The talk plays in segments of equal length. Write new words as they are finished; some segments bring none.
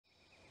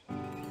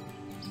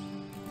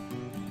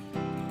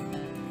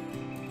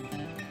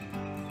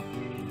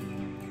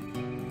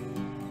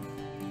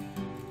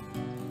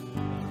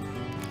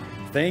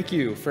Thank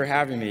you for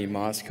having me,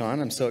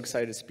 MozCon. I'm so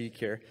excited to speak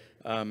here.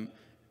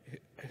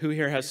 Who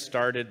here has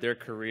started their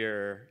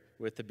career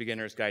with the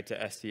Beginner's Guide to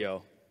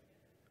SEO?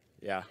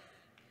 Yeah,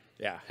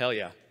 hell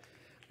yeah.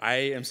 I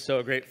am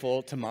so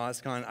grateful to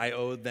MozCon. I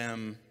owe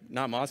them,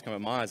 not MozCon,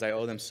 but Moz, I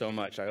owe them so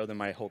much. I owe them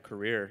my whole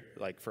career,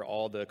 like for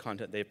all the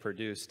content they've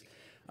produced.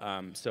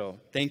 So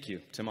thank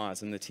you to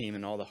Moz and the team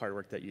and all the hard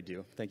work that you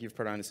do. Thank you for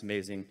putting on this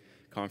amazing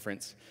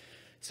conference.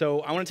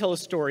 So I want to tell a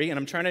story, and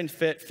I'm trying to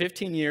fit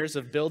 15 years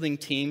of building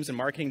teams and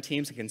marketing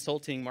teams and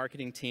consulting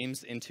marketing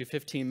teams into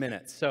 15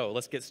 minutes. So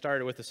let's get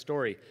started with a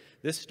story.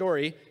 This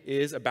story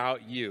is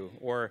about you,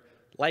 or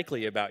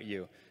likely about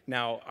you.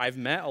 Now, I've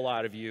met a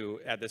lot of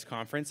you at this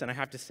conference, and I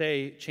have to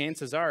say,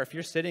 chances are, if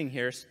you're sitting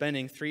here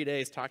spending 3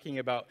 days talking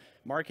about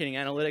marketing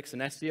analytics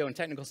and SEO and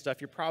technical stuff,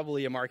 you're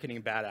probably a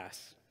marketing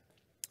badass.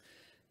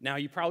 Now,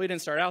 you probably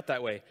didn't start out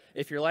that way.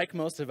 If you're like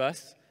most of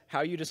us,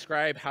 how you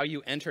describe how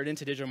you entered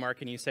into digital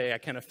marketing, you say, I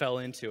kind of fell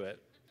into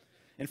it.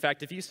 In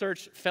fact, if you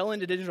search fell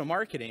into digital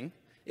marketing,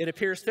 it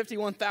appears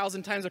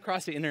 51,000 times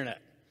across the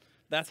internet.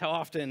 That's how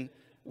often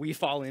we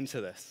fall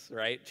into this,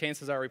 right?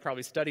 Chances are we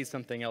probably studied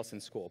something else in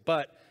school.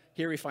 But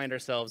here we find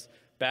ourselves,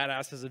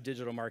 badasses of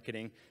digital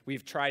marketing.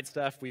 We've tried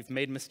stuff, we've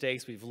made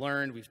mistakes, we've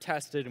learned, we've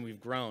tested, and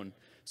we've grown.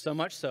 So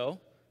much so,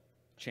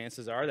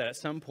 chances are that at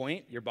some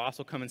point, your boss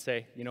will come and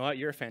say, you know what,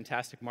 you're a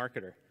fantastic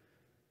marketer.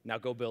 Now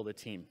go build a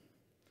team.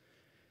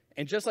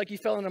 And just like you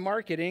fell into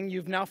marketing,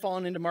 you've now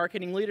fallen into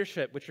marketing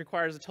leadership, which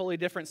requires a totally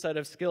different set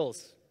of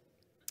skills.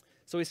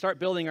 So we start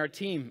building our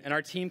team, and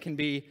our team can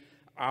be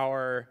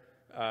our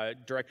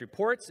direct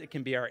reports, it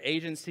can be our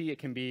agency, it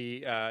can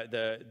be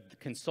the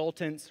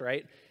consultants,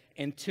 right?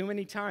 And too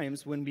many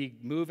times when we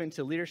move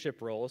into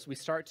leadership roles, we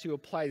start to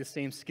apply the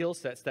same skill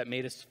sets that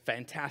made us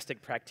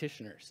fantastic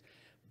practitioners.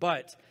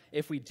 But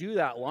if we do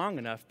that long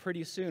enough,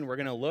 pretty soon we're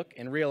going to look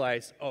and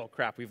realize, oh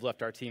crap, we've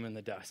left our team in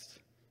the dust,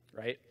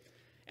 right?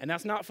 And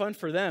that's not fun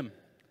for them.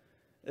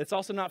 It's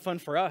also not fun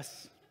for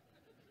us.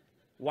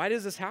 Why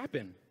does this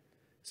happen?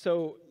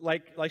 So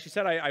like she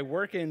said, I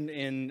work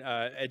in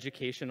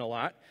education a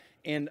lot,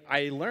 and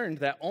I learned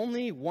that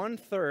only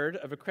 1/3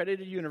 of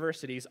accredited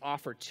universities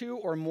offer 2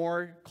 or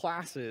more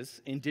classes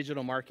in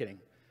digital marketing.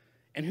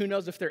 And who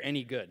knows if they're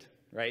any good,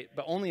 right?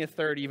 But only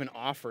 1/3 even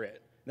offer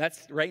it.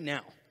 That's right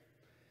now.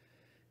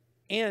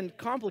 And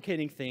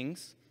complicating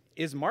things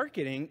is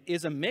marketing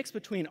is a mix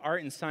between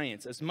art and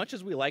science. As much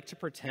as we like to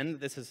pretend that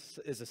this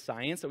is a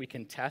science that we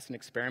can test and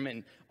experiment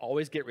and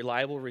always get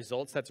reliable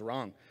results, that's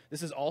wrong.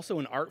 This is also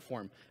an art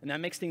form, and that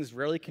makes things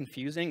really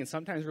confusing and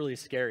sometimes really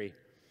scary.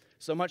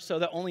 So much so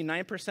that only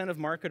 9% of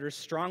marketers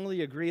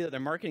strongly agree that their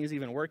marketing is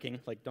even working.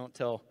 Like, don't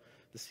tell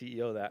the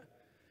CEO that.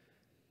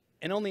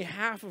 And only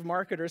half of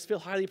marketers feel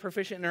highly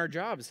proficient in our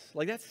jobs.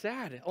 Like, that's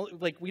sad.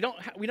 Like, we don't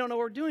know what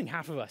we're doing,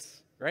 half of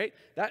us, right?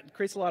 That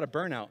creates a lot of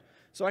burnout.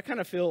 So I kind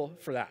of feel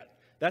for that.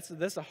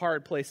 That's a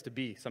hard place to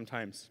be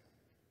sometimes.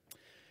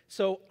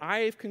 So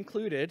I've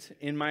concluded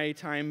in my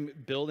time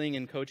building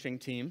and coaching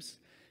teams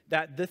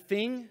that the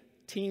thing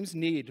teams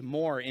need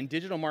more in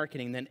digital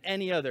marketing than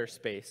any other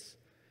space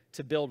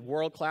to build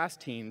world-class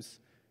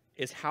teams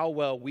is how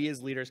well we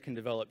as leaders can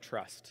develop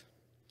trust.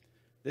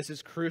 This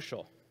is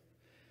crucial.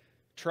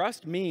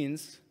 Trust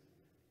means,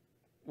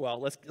 well,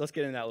 let's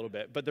get into that a little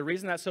bit. But the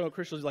reason that's so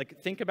crucial is,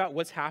 like, think about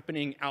what's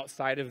happening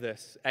outside of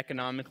this,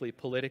 economically,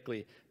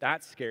 politically.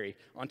 That's scary,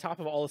 on top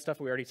of all the stuff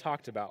we already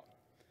talked about.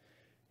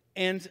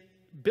 And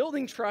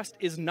building trust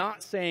is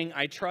not saying,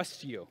 I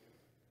trust you.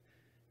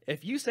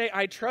 If you say,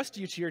 I trust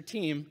you to your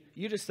team,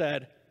 you just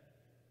said,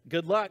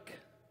 good luck.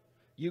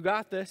 You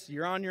got this.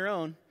 You're on your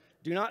own.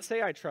 Do not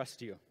say, I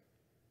trust you.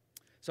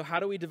 So how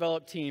do we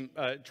develop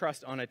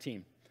trust on a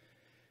team?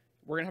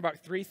 We're going to talk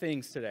about 3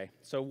 things today.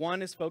 So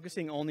 1 is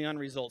focusing only on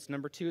results.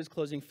 Number 2 is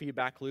closing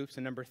feedback loops.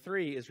 And number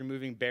 3 is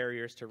removing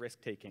barriers to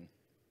risk-taking.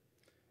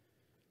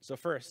 So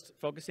first,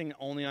 focusing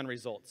only on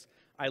results.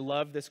 I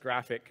love this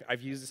graphic.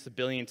 I've used this a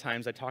billion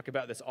times. I talk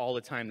about this all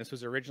the time. This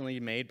was originally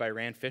made by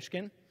Rand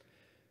Fishkin,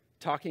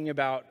 talking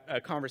about a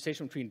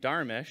conversation between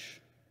𝗙𝗲𝗃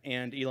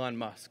and Elon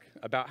Musk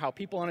about how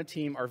people on a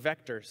team are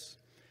vectors.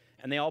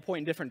 And they all point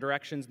in different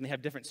directions, and they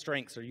have different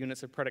strengths or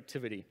units of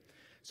productivity.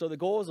 So the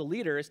goal as a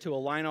leader is to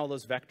align all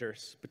those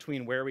vectors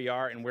between where we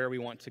are and where we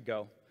want to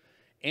go,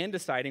 and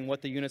deciding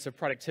what the units of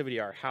productivity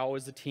are. How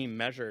is the team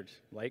measured,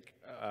 like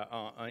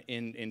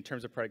in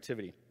terms of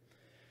productivity?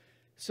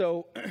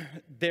 So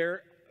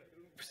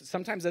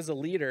sometimes as a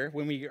leader,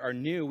 when we are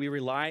new, we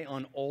rely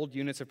on old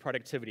units of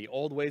productivity,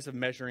 old ways of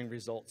measuring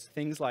results.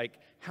 Things like,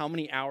 how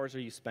many hours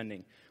are you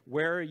spending?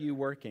 Where are you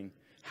working?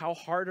 How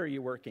hard are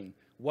you working?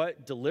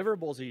 What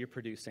deliverables are you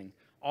producing?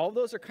 All of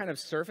those are kind of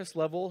surface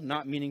level,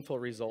 not meaningful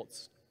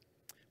results.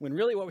 When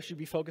really what we should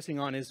be focusing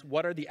on is,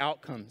 what are the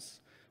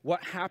outcomes?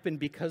 What happened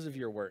because of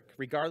your work,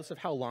 regardless of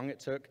how long it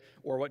took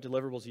or what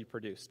deliverables you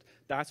produced?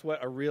 That's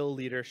what a real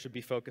leader should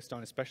be focused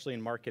on, especially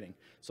in marketing.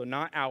 So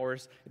not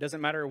hours. It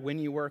doesn't matter when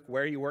you work,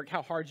 where you work,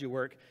 how hard you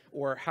work,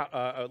 or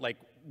how, like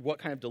what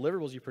kind of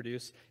deliverables you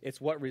produce. It's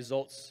what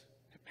results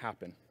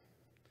happen.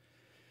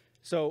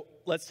 So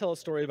let's tell a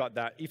story about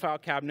that.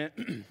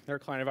 𝗙𝗏𝗀𝐃𝐵INET, they're a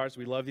client of ours.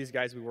 We love these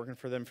guys. We've been working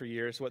for them for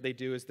years. What they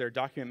do is their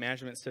document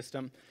management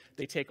system.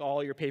 They take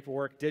all your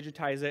paperwork,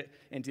 digitize it,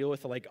 and deal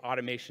with the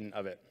automation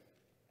of it.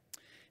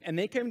 And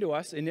they came to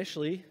us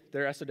initially.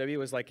 Their SOW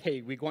was like,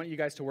 hey, we want you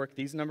guys to work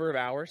these number of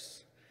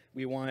hours.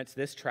 We want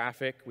this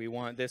traffic. We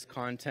want this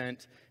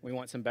content. We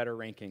want some better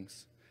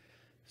rankings.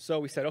 So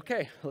we said,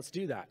 okay, let's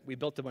do that. We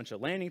built a bunch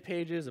of landing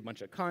pages, a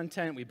bunch of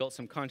content. We built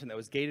some content that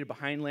was gated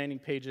behind landing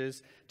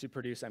pages to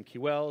produce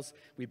MQLs.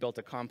 We built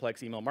a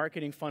complex email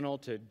marketing funnel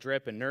to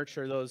drip and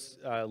nurture those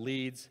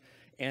leads.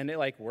 And it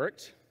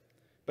worked,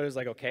 but it was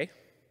okay.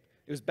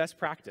 It was best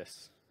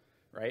practice,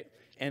 right?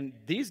 And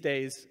these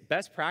days,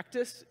 best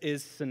practice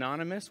is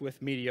synonymous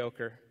with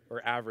mediocre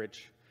or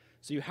average.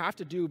 So you have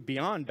to do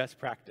beyond best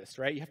practice,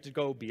 right? You have to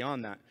go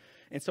beyond that.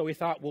 And so we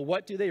thought, well,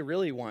 what do they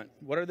really want?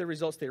 What are the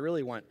results they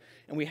really want?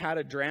 And we had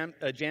a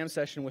jam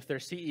session with their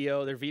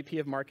CEO, their VP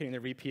of marketing, their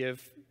VP of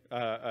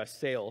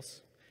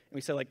sales. And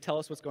we said, tell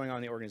us what's going on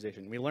in the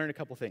organization. We learned a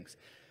couple things.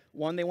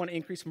 One, they want to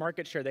increase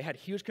market share. They had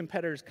huge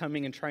competitors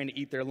coming and trying to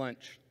eat their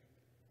lunch.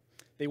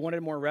 They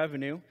wanted more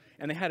revenue,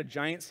 and they had a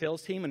giant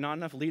sales team and not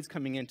enough leads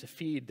coming in to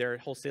feed their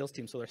whole sales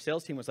team. So their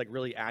sales team was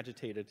really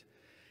agitated.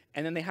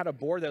 And then they had a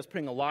board that was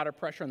putting a lot of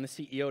pressure on the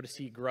CEO to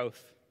see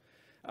growth.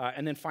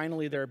 And then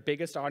finally, their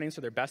biggest audience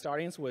or their best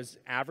audience was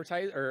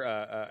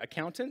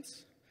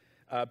accountants,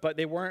 but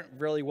they weren't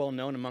really well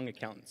known among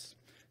accountants.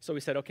 So we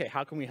said, okay,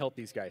 how can we help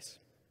these guys?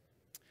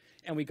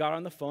 And we got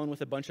on the phone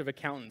with a bunch of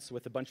accountants,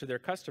 with a bunch of their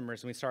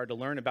customers, and we started to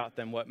learn about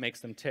them, what makes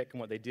them tick, and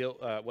what they deal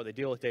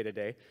with day to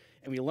day.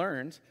 And we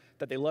learned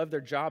that they love their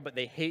job, but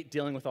they hate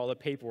dealing with all the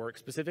paperwork,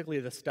 specifically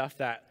the stuff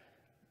that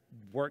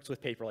works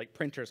with paper, like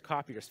printers,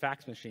 copiers,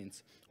 fax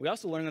machines. We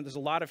also learned that there's a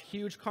lot of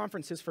huge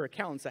conferences for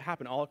accountants that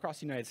happen all across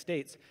the United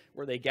States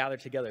where they gather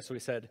together. So we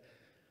said,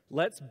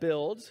 let's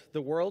build the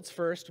world's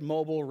first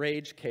mobile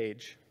rage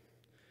cage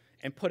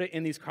and put it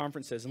in these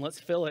conferences, and let's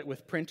fill it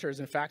with printers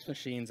and fax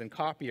machines and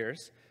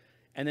copiers,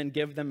 and then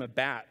give them a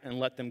bat and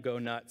let them go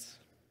nuts.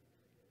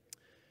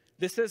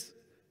 This is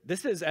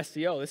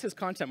SEO. This is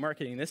content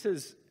marketing. This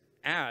is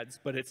ads,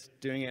 but it's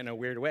doing it in a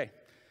weird way.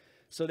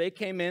 So they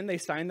came in, they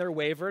signed their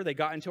waiver, they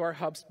got into our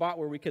HubSpot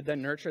where we could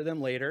then nurture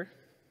them later.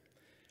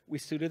 We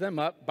suited them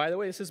up. By the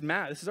way, this is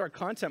Matt. This is our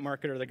content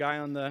marketer, the guy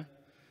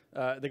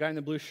in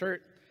the blue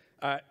shirt.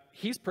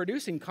 He's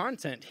producing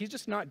content. He's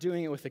just not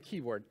doing it with a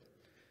keyboard.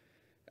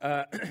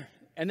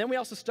 And then we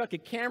also stuck a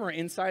camera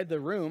inside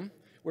the room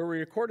where we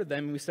recorded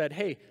them, and we said,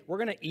 hey, we're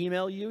going to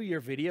email you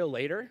your video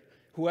later.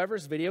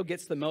 Whoever's video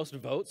gets the most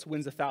votes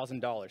wins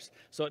 $1,000.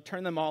 So it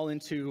turned them all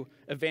into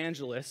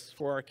evangelists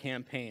for our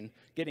campaign,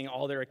 getting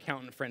all their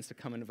accountant friends to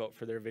come and vote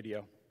for their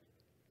video.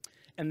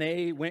 And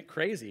they went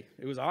crazy.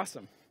 It was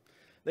awesome.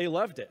 They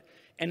loved it.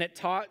 And it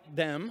taught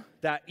them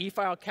that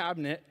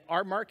𝗙𝗏𝗀𝗃𝐵INET,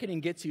 our marketing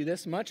gets you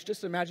this much.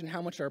 Just imagine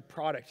how much our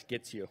product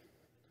gets you.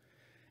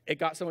 It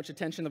got so much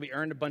attention that we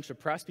earned a bunch of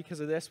press because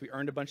of this. We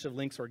earned a bunch of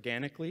links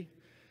organically.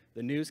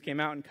 The news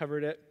came out and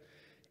covered it.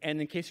 And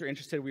in case you're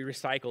interested, we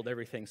recycled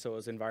everything so it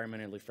was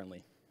environmentally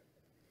friendly.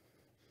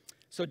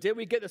 So did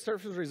we get the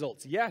surface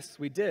results? Yes,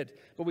 we did.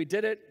 But we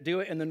didn't do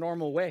it in the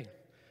normal way.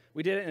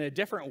 We did it in a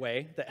different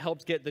way that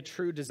helped get the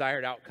true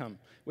desired outcome,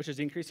 which is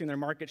increasing their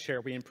market share.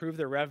 We improved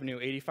their revenue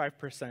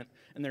 85%,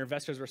 and their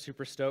investors were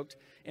super stoked.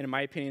 And in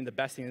my opinion, the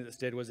best thing that this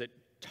did was it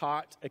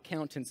taught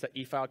accountants that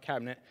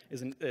𝗙𝗏𝗀𝗃𝐵INET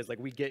is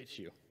we get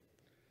you.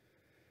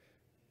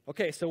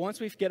 Okay, so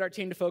once we get our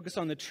team to focus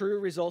on the true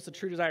results, the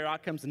true desired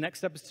outcomes, the next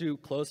step is to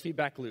close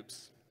feedback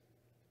loops.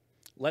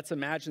 Let's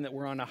imagine that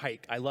we're on a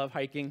hike. I love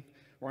hiking.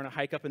 We're on a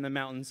hike up in the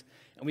mountains,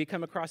 and we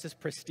come across this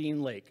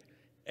pristine lake.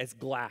 It's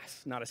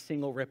glass, not a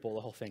single ripple,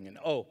 the whole thing. And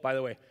oh, by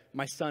the way,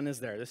 my son is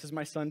there. This is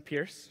my son,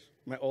 Pierce,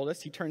 my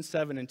oldest. He turns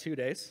 7 in 2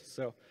 days,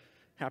 so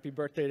happy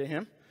birthday to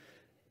him.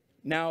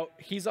 Now,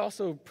 he's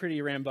also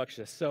pretty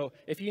rambunctious. So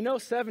if you know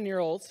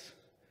 7-year-olds,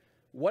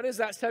 what is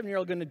that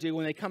 7-year-old going to do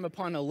when they come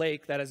upon a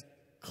lake that is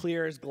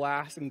clear as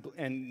glass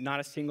and not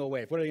a single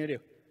wave? What are they going to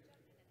do?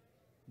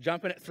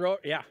 Jump in it, throw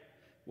it? Yeah.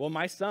 Well,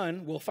 my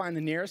son will find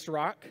the nearest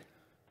rock, and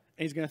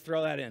he's going to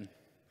throw that in.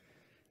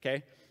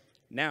 Okay?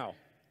 Now,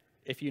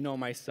 if you know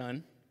my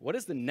son, what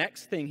is the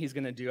next thing he's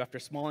going to do after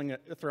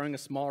throwing a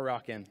small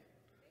rock in?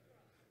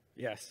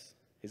 Yes.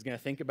 He's going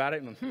to think about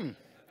it and,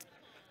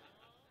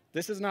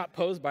 This is not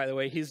posed, by the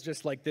way. He's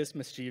just like this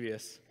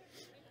mischievous.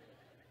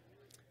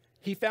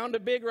 He found a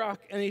big rock,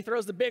 and he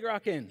throws the big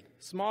rock in.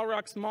 Small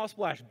rock, small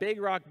splash.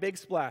 Big rock, big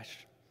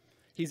splash.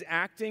 He's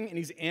acting, and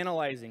he's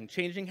analyzing,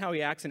 changing how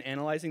he acts and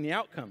analyzing the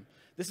outcome.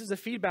 This is a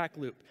feedback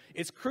loop.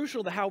 It's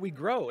crucial to how we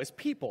grow as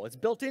people. It's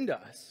built into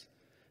us.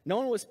 No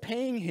one was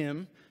paying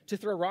him to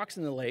throw rocks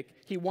in the lake.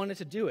 He wanted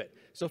to do it.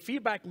 So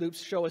feedback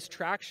loops show us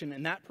traction,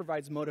 and that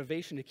provides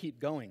motivation to keep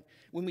going.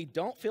 When we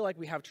don't feel like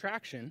we have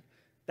traction,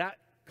 that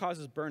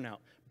causes burnout.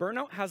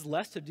 Burnout has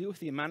less to do with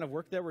the amount of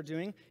work that we're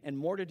doing and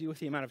more to do with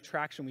the amount of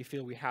traction we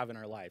feel we have in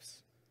our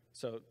lives.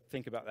 So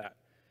think about that.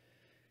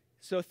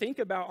 So think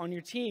about on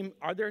your team,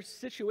 are there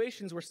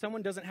situations where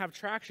someone doesn't have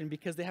traction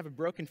because they have a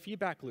broken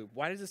feedback loop?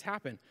 Why does this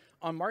happen?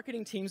 On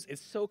marketing teams,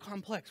 it's so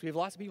complex. We have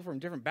lots of people from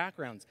different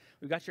backgrounds.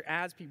 We've got your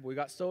ads people, we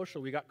got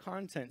social, we got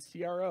content,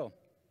 CRO.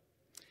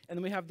 And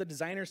then we have the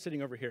designers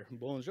sitting over here,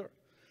 bonjour.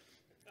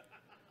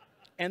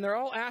 And they're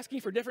all asking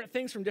for different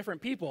things from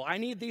different people. I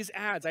need these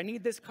ads, I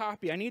need this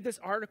copy, I need this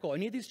article, I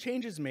need these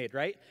changes made,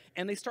 right?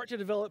 And they start to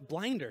develop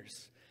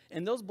blinders.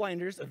 And those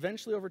blinders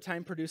eventually over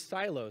time produce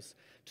silos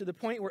to the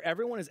point where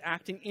everyone is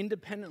acting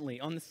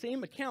independently on the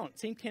same account,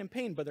 same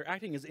campaign, but they're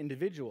acting as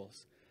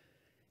individuals.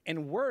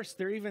 And worse,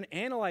 they're even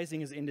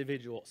analyzing as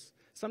individuals.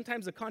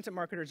 Sometimes the content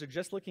marketers are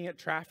just looking at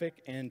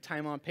traffic and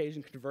time on page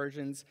and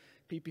conversions.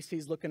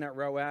 PPC's looking at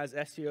ROAS,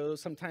 SEOs,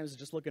 sometimes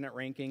just looking at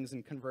rankings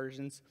and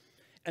conversions.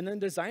 And then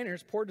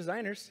designers, poor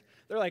designers,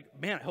 they're like,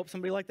 man, I hope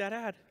somebody liked that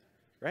ad,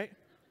 right?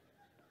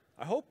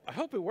 I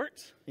hope it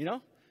worked, you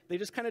know? They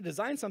just kind of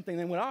designed something,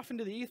 then went off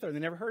into the ether, and they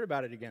never heard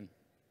about it again.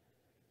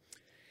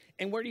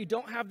 And where you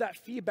don't have that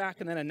feedback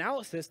and that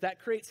analysis,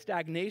 that creates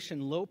stagnation,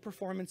 low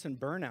performance, and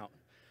burnout.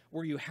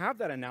 Where you have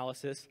that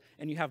analysis,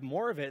 and you have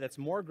more of it, that's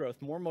more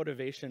growth, more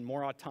motivation,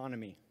 more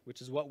autonomy,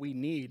 which is what we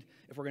need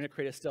if we're going to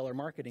create a stellar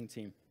marketing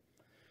team.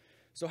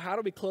 So how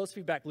do we close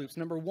feedback loops?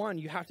 Number one,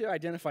 you have to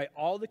identify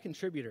all the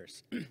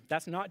contributors.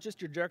 That's not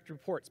just your direct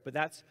reports, but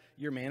that's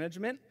your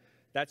management,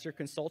 that's your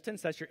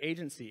consultants, that's your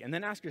agency. And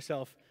then ask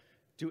yourself,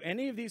 do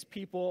any of these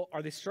people,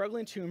 are they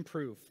struggling to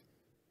improve?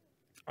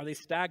 Are they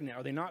stagnant?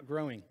 Are they not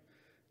growing?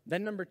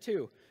 Then number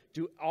two,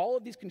 do all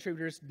of these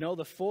contributors know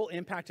the full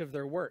impact of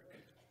their work?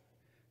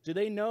 Do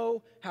they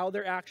know how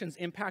their actions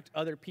impact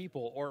other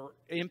people or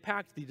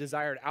impact the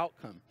desired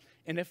outcome?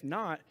 And if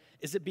not,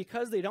 is it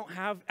because they don't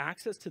have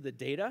access to the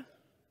data?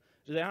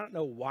 Do they not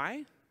know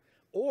why?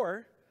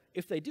 Or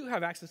if they do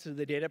have access to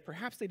the data,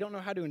 perhaps they don't know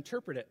how to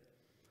interpret it.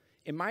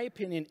 In my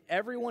opinion,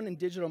 everyone in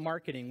digital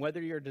marketing,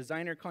 whether you're a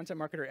designer, content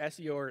marketer,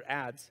 SEO, or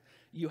ads,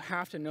 you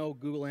have to know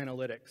Google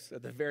Analytics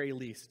at the very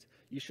least.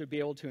 You should be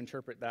able to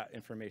interpret that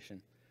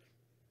information.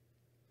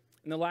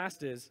 And the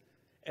last is,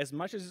 as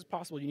much as is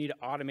possible, you need to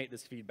automate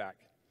this feedback.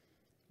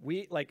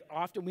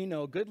 Often we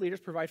know good leaders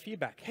provide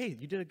feedback. Hey,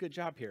 you did a good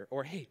job here.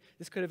 Or, hey,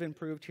 this could have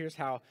improved. Here's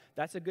how.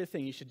 That's a good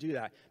thing. You should do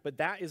that. But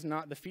that is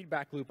not the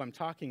feedback loop I'm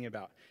talking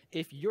about.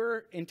 If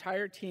your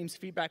entire team's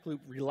feedback loop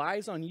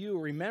relies on you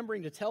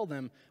remembering to tell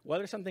them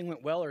whether something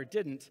went well or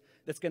didn't,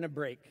 that's going to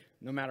break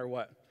no matter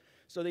what.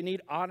 So they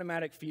need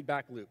automatic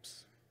feedback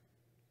loops.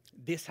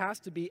 This has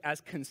to be as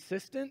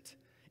consistent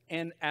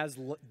and as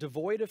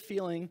devoid of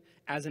feeling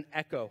as an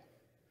echo,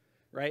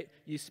 right?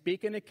 You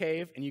speak in a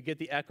cave and you get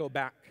the echo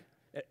back.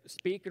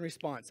 Speak in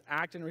response,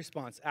 act in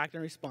response, act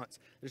in response.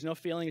 There's no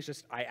feeling, it's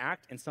just I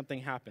act and something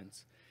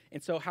happens.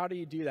 And so how do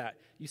you do that?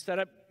 You set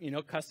up,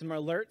 customer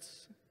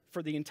alerts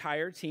for the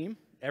entire team,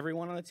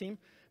 everyone on the team,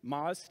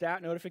 Moz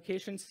stat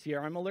notifications,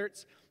 CRM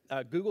alerts,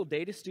 Google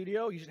Data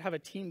Studio. You should have a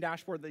team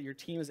dashboard that your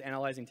team is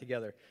analyzing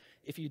together.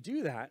 If you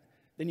do that,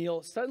 then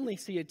you'll suddenly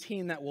see a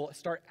team that will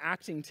start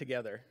acting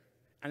together,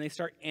 and they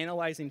start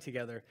analyzing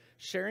together,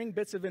 sharing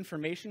bits of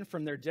information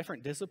from their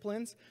different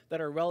disciplines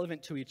that are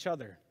relevant to each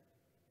other.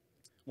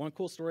 One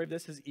cool story of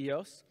this is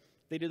EOS.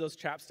 They do those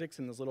chapsticks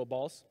and those little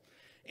balls.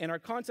 And our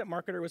content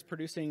marketer was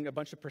producing a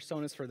bunch of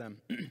personas for them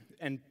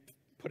and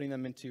putting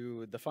them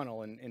into the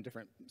funnel in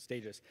different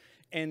stages.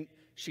 And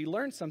she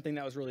learned something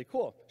that was really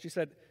cool. She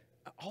said,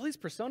 all these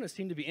personas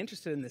seem to be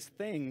interested in this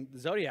thing, the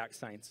zodiac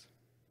signs.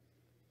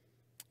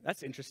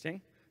 That's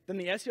interesting. Then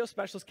the SEO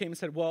specialist came and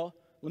said, well,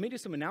 let me do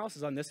some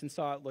analysis on this, and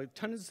saw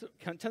tons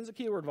of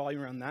keyword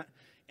volume around that.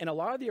 And a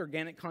lot of the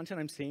organic content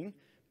I'm seeing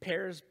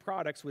pairs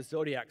products with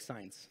zodiac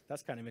signs.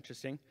 That's kind of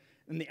interesting.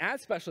 And the ad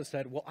specialist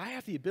said, well, I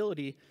have the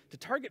ability to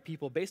target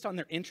people based on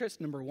their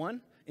interest, number one,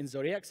 in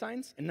zodiac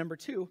signs, and number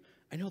two,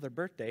 I know their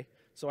birthday,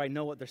 so I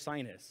know what their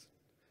sign is.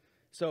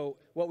 So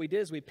what we did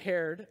is we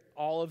paired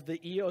all of the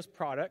EOS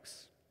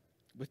products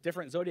with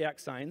different zodiac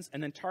signs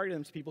and then targeted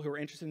them to people who were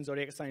interested in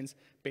zodiac signs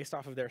based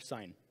off of their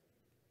sign.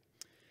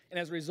 And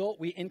as a result,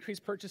 we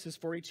increased purchases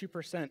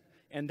 42%,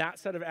 and that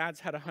set of ads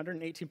had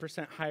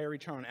 118% higher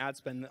return on ad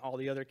spend than all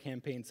the other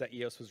campaigns that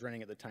EOS was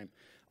running at the time.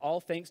 All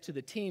thanks to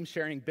the team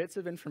sharing bits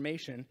of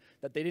information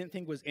that they didn't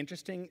think was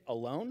interesting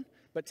alone,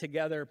 but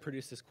together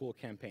produced this cool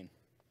campaign.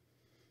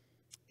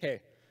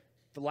 Okay,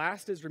 the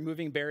last is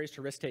removing barriers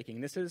to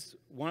risk-taking. This is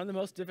one of the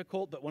most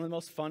difficult, but one of the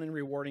most fun and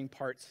rewarding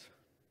parts.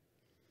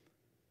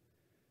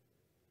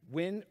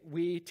 When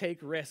we take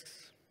risks,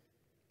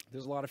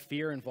 there's a lot of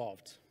fear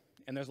involved.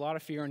 And there's a lot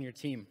of fear on your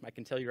team. I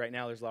can tell you right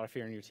now there's a lot of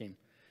fear on your team.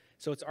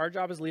 So it's our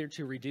job as leader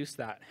to reduce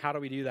that. How do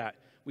we do that?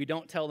 We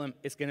don't tell them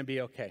it's going to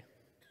be okay.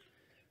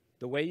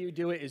 The way you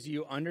do it is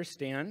you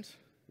understand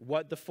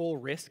what the full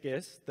risk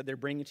is that they're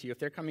bringing to you. If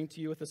they're coming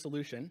to you with a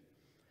solution,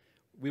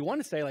 we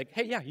want to say like,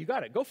 hey, yeah, you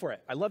got it. Go for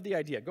it. I love the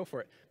idea. Go for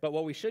it. But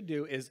what we should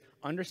do is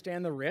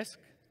understand the risk,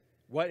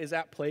 what is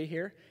at play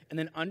here, and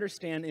then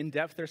understand in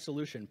depth their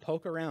solution.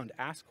 Poke around,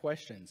 ask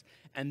questions.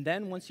 And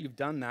then once you've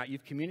done that,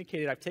 you've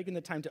communicated, I've taken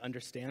the time to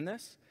understand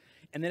this,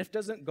 And then if it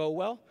doesn't go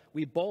well,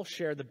 we both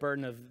share the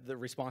burden of the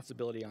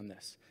responsibility on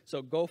this.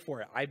 So go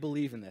for it. I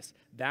believe in this.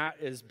 That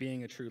is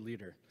being a true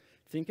leader.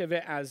 Think of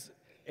it as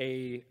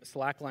a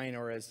slack line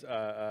or as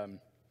a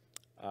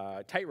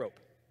tightrope.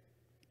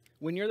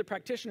 When you're the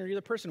practitioner, you're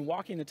the person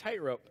walking the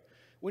tightrope.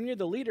 When you're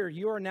the leader,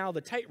 you are now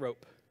the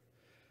tightrope.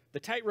 The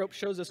tightrope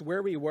shows us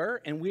where we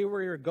were and where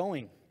we are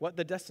going, what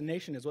the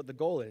destination is, what the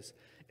goal is.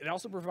 It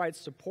also provides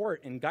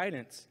support and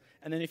guidance.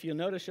 And then if you'll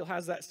notice, you'll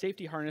have that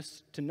safety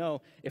harness to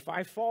know if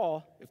I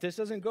fall, if this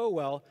doesn't go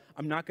well,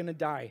 I'm not going to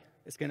die.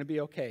 It's going to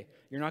be okay.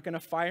 You're not going to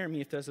fire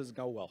me if this doesn't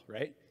go well,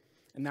 right?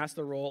 And that's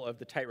the role of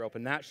the tightrope,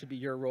 and that should be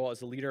your role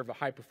as a leader of a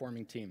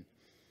high-performing team.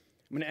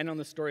 I'm going to end on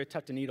the story of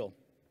𝗪𝗏.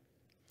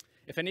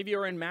 If any of you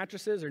are in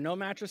mattresses or no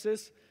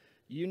mattresses,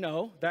 you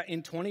know that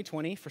in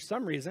 2020, for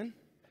some reason,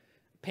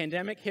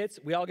 pandemic hits,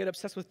 we all get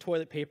obsessed with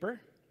toilet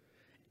paper,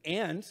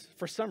 and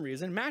for some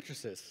reason,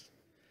 mattresses.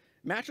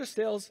 Mattress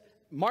sales,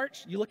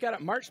 March, you look at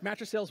it, March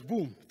mattress sales,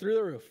 boom, through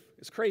the roof.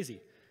 It's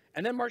crazy.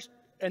 And then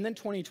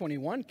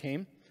 2021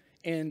 came,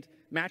 and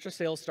mattress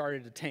sales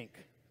started to tank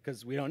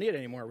because we don't need it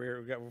anymore.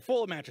 We're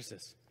full of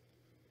mattresses.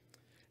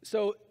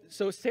 So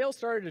sales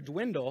started to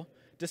dwindle,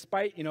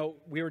 despite,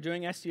 we were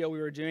doing SEO, we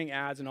were doing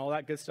ads and all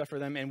that good stuff for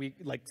them, and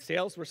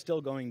sales were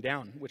still going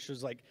down, which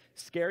was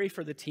scary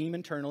for the team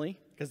internally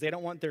because they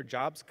don't want their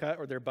jobs cut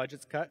or their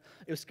budgets cut.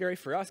 It was scary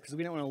for us because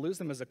we didn't want to lose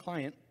them as a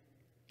client.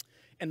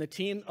 And the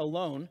team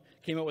alone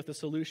came up with a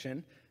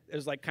solution. It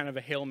was kind of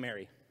a Hail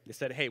Mary. They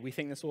said, hey, we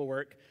think this will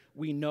work.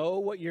 We know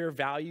what your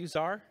values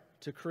are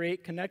to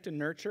create, connect, and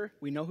nurture.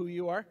 We know who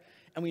you are,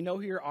 and we know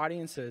who your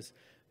audience is.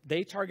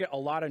 They target a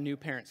lot of new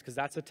parents because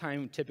that's a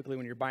time typically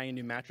when you're buying a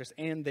new mattress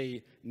and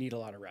they need a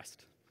lot of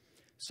rest.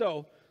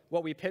 So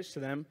what we pitched to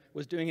them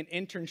was doing an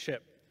internship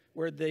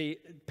where the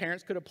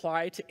parents could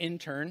apply to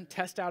intern,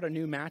 test out a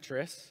new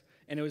mattress,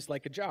 and it was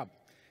like a job.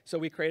 So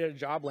we created a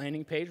job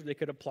landing page where they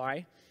could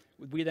apply.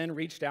 We then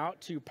reached out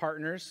to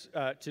partners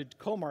to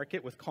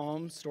co-market with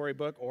Calm,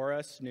 Storybook,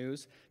 Aura,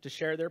 Snooze to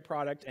share their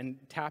product and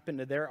tap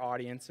into their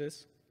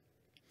audiences.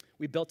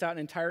 We built out an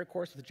entire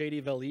course with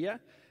𝗙𝗲𝗋𝗃,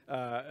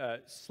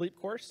 sleep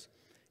course,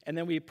 and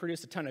then we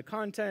produced a ton of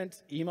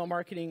content, email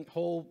marketing,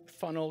 whole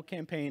funnel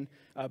campaign,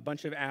 a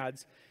bunch of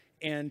ads.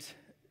 And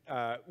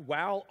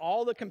while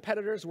all the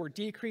competitors were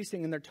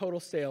decreasing in their total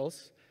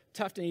sales,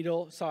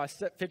 𝗪𝗏 saw a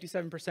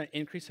 57%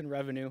 increase in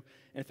revenue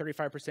and a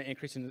 35%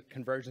 increase in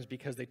conversions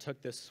because they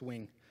took this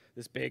swing,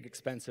 this big,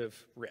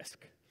 expensive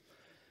risk.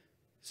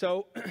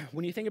 So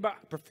when you think about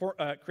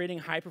creating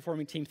a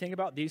high-performing team, think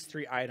about these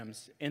 3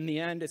 items. In the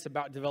end, it's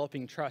about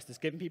developing trust. It's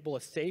giving people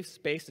a safe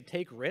space to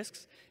take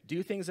risks,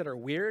 do things that are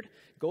weird,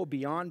 go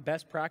beyond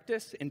best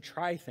practice, and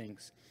try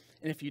things.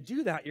 And if you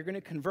do that, you're going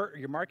to convert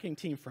your marketing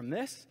team from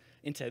this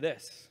into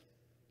this.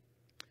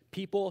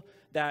 People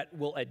that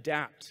will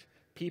adapt,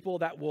 people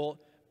that will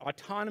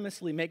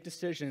autonomously make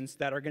decisions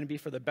that are going to be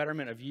for the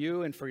betterment of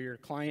you and for your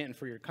client and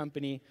for your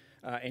company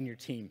and your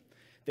team.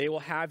 They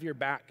will have your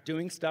back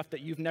doing stuff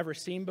that you've never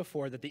seen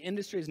before, that the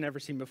industry has never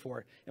seen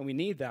before, and we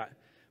need that.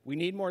 We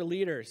need more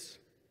leaders.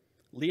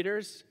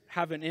 Leaders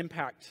have an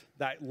impact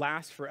that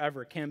lasts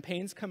forever.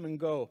 Campaigns come and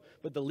go,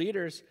 but the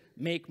leaders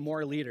make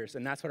more leaders,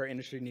 and that's what our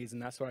industry needs,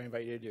 and that's what I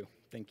invite you to do.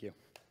 Thank you.